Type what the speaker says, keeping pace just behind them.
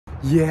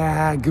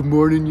Yeah, good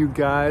morning, you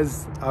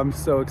guys. I'm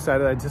so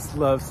excited. I just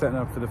love setting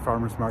up for the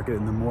farmer's market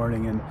in the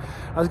morning, and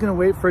I was gonna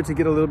wait for it to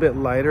get a little bit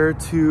lighter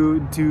to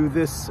do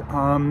this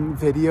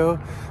video,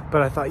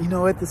 but I thought, you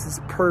know what, this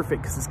is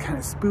perfect because it's kind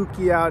of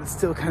spooky out. It's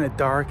still kind of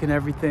dark and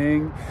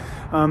everything.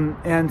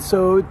 And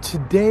so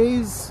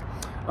today's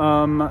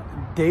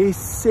day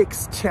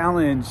 6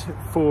 challenge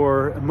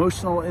for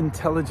emotional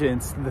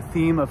intelligence, the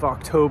theme of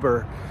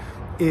October,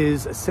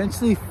 is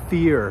essentially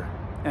fear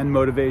and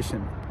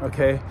motivation,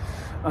 okay?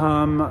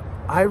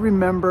 I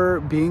remember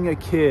being a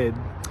kid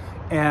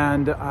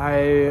and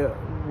I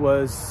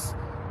was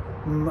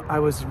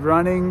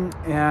running,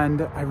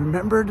 and I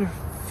remembered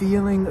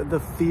feeling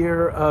the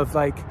fear of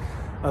like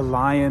a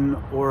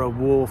lion or a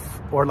wolf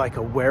or like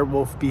a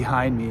werewolf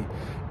behind me.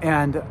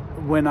 And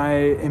when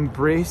I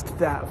embraced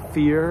that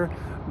fear,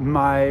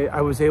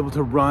 I was able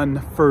to run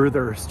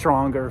further,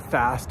 stronger,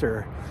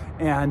 faster.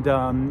 And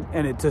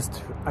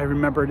I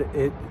remembered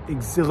it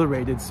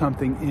exhilarated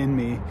something in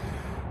me.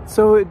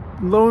 So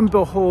lo and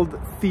behold,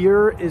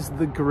 fear is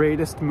the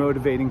greatest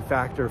motivating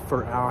factor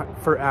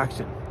for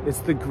action. It's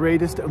the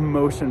greatest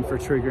emotion for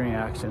triggering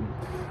action.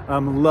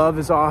 Love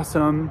is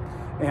awesome.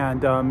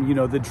 And you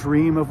know, the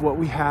dream of what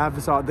we have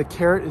is the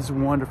carrot is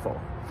wonderful.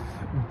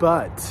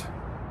 But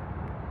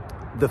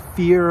the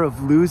fear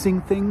of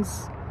losing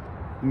things,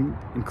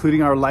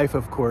 including our life,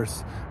 of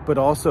course, but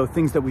also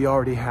things that we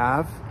already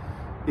have,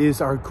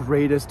 is our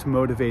greatest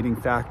motivating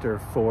factor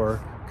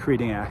for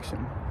creating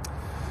action.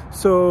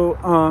 So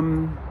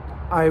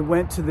I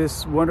went to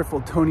this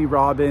wonderful Tony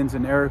Robbins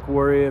and Eric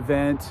Worre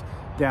event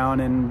down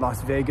in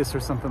Las Vegas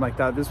or something like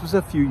that. This was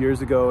a few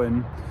years ago,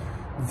 and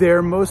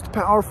their most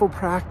powerful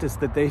practice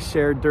that they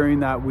shared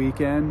during that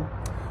weekend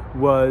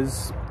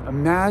was,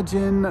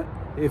 imagine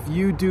if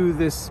you do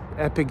this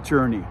epic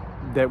journey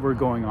that we're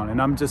going on,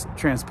 and I'm just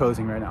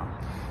transposing right now.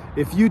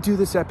 If you do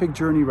this epic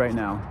journey right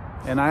now,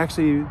 and I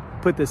actually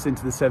put this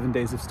into the 7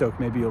 days of Stoke,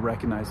 maybe you'll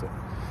recognize it.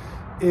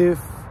 If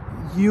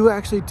you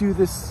actually do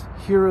this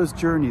hero's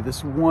journey,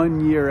 this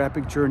 1 year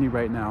epic journey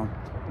right now,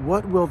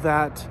 what will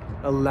that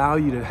allow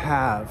you to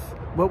have?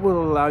 What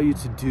will it allow you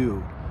to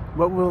do?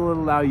 What will it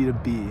allow you to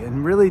be?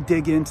 And really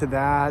dig into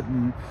that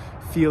and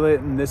feel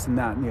it and this and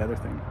that and the other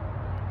thing.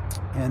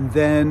 And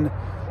then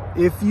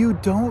if you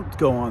don't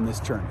go on this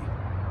journey,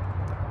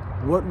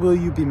 what will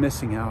you be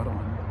missing out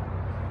on?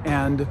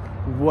 And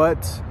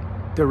what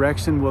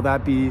direction will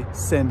that be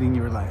sending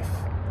your life,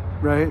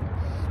 right?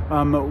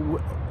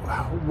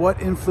 What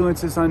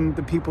influences on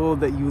the people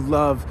that you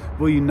love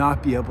will you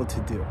not be able to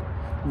do?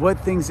 What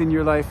things in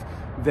your life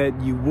that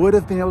you would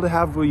have been able to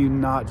have will you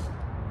not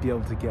be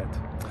able to get?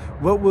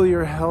 What will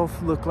your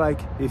health look like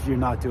if you're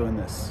not doing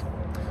this?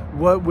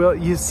 What will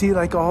you see,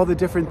 like all the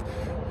different,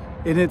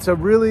 and it's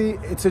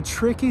a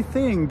tricky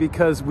thing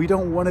because we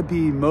don't want to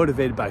be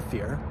motivated by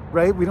fear,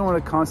 right? We don't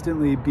want to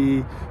constantly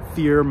be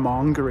fear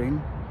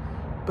mongering,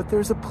 but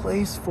there's a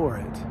place for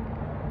it.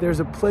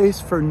 There's a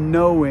place for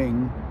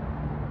knowing,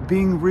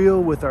 being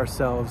real with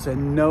ourselves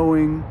and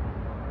knowing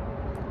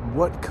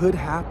what could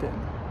happen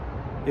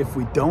if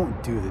we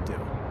don't do the do,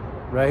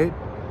 right?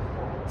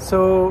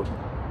 So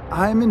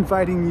I'm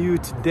inviting you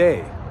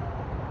today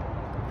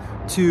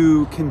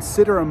to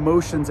consider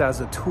emotions as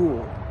a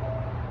tool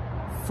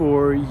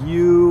for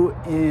you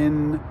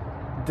in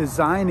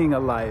designing a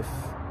life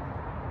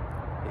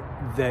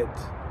that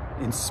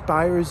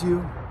inspires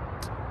you,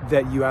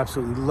 that you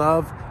absolutely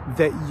love,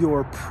 that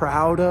you're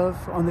proud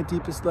of on the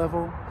deepest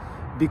level,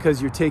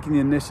 because you're taking the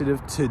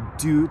initiative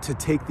to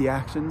take the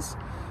actions.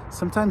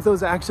 Sometimes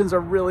those actions are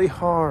really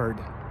hard.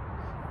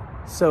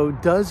 So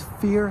does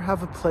fear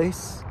have a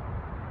place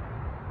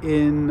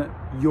in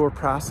your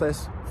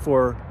process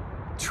for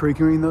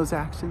triggering those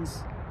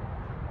actions,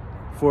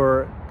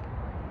 for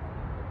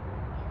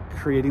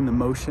creating the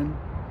motion?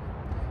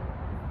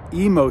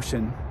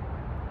 Emotion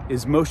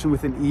is motion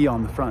with an E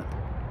on the front.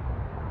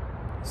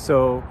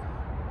 So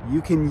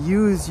you can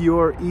use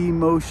your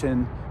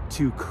emotion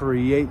to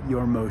create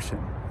your motion.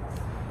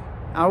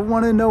 I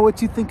want to know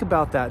what you think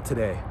about that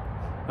today.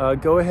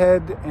 Go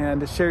ahead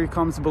and share your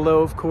comments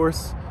below, of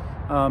course.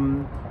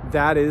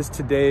 That is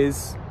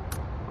today's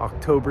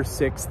October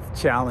 6th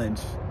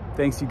challenge.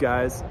 Thanks, you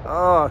guys.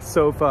 Oh,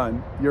 so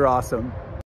fun. You're awesome.